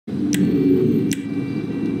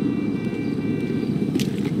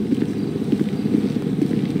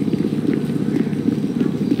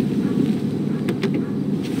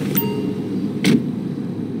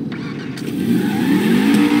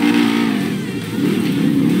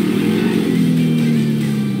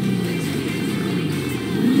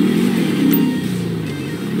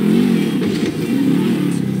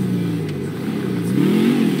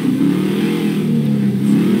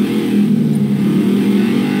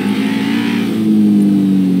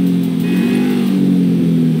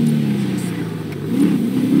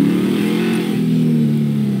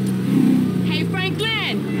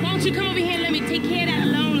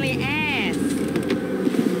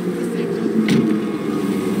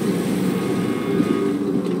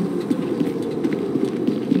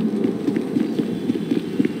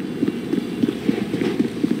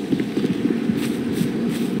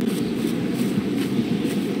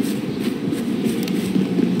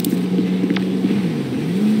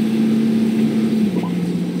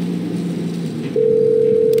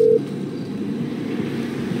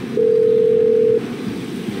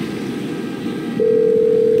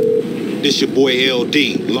This your boy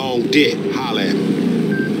LD, Long Dick. Holla at me.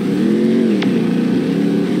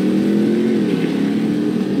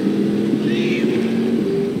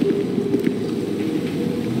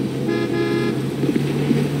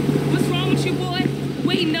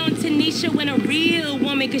 When a real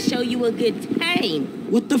woman could show you a good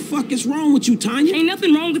time. What the fuck is wrong with you, Tanya? Ain't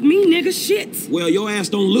nothing wrong with me, nigga. Shit. Well, your ass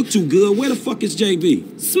don't look too good. Where the fuck is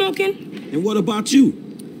JB? Smoking. And what about you?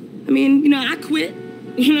 I mean, you know, I quit.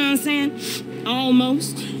 You know what I'm saying?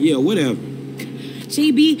 Almost. Yeah, whatever.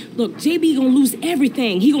 JB, look, JB gonna lose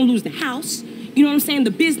everything. He gonna lose the house. You know what I'm saying?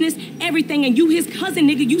 The business, everything. And you his cousin,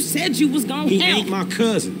 nigga. You said you was gonna help. He ain't my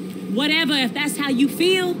cousin. Whatever, if that's how you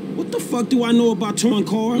feel. What the fuck do I know about towing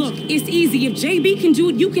cars? Look, it's easy. If JB can do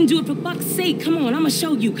it, you can do it, for fuck's sake. Come on, I'ma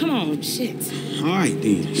show you. Come on, shit. All right,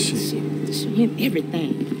 then. Shit. Show him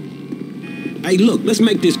everything. Hey, look, let's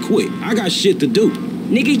make this quick. I got shit to do.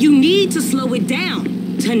 Nigga, you need to slow it down.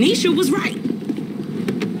 Tanisha was right.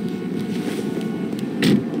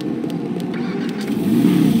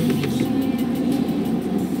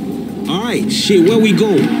 All right, shit, where we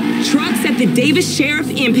going? Trucks at the Davis Sheriff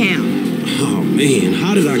Impound. Oh, man,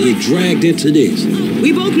 how did I get dragged into this?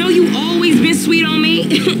 We both know you always been sweet on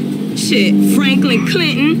me. Shit, Franklin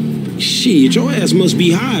Clinton. Shit, your ass must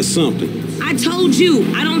be high or something. I told you,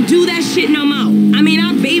 I don't do that shit no more. I mean,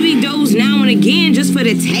 I baby dose now and again just for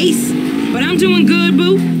the taste. But I'm doing good,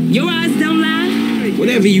 boo. Your eyes don't lie.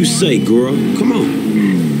 Whatever you say, girl. Come on.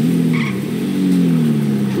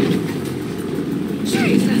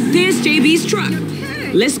 There's JB's truck.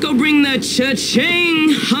 Let's go bring the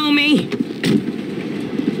cha-ching, homie.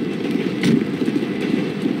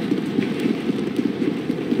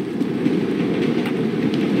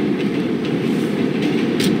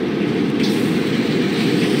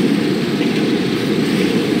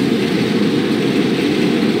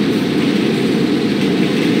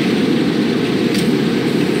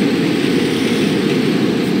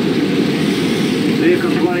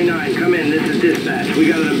 Vehicle 29, come in. This is dispatch. We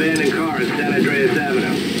got an abandoned car at San Andreas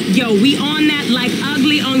Avenue. Yo, we on that like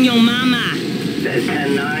ugly on your mama. Says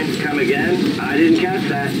 10-9, come again? I didn't catch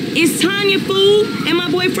that. It's Tanya, fool, and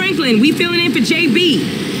my boy Franklin. We filling in for JB.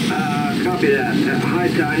 Copy that. Hi,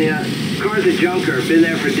 Tanya. Car's a junker. Been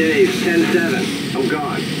there for days. 10-7. I'm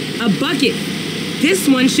gone. A bucket. This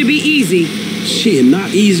one should be easy. Shit,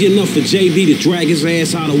 not easy enough for JB to drag his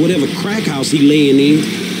ass out of whatever crack house he laying in.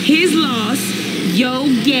 His loss, yo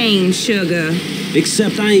gain, sugar.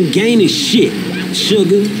 Except I ain't gaining shit,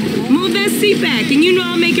 sugar. Move that seat back, and you know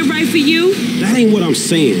I'll make it right for you. That ain't what I'm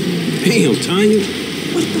saying. Damn, Tanya.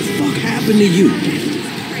 What the fuck happened to you?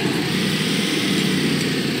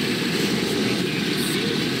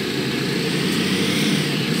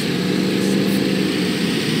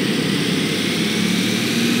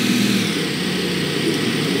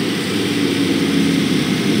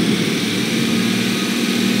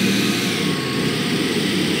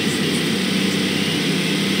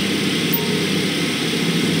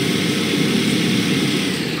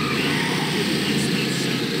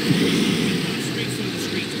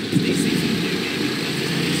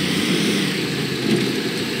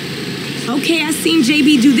 Okay, I've seen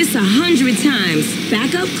JB do this 100 times.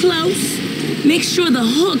 Back up close. Make sure the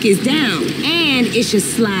hook is down, and it should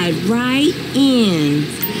slide right in.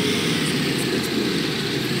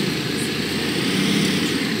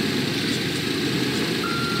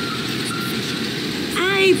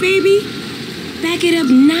 Aight, baby. Back it up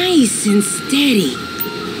nice and steady.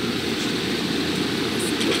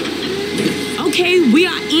 Okay, we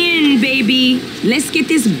are in, baby. Let's get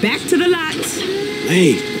this back to the lot.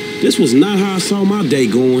 Hey, this was not how I saw my day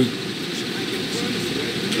going.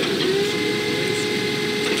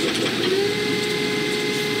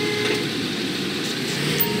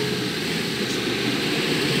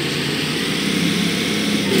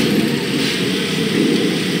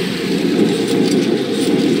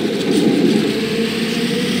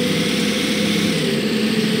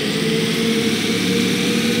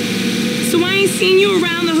 So I ain't seen you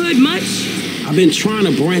around the hood much? I've been trying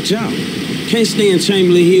to branch out. Can't stay in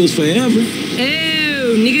Chamberlain Hills forever.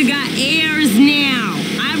 Oh, nigga got airs now.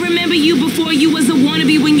 I remember you before you was a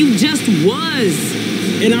wannabe when you just was.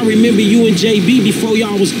 And I remember you and JB before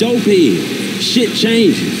y'all was dopehead. Shit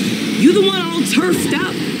changes. You the one all turfed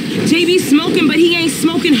up. JB smoking, but he ain't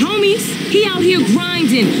smoking homies. He out here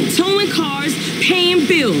grinding, towing cars, paying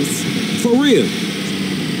bills. For real.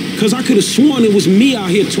 Cause I could have sworn it was me out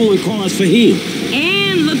here towing cars for him.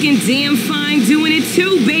 And looking damn fine doing it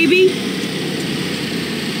too, baby.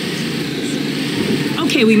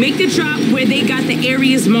 Okay, we make the drop where they got the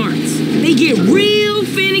areas marked. They get real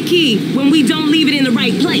finicky when we don't leave it in the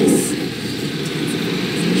right place.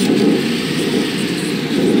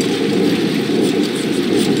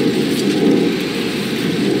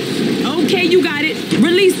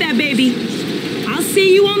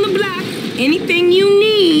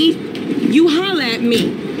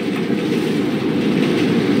 me.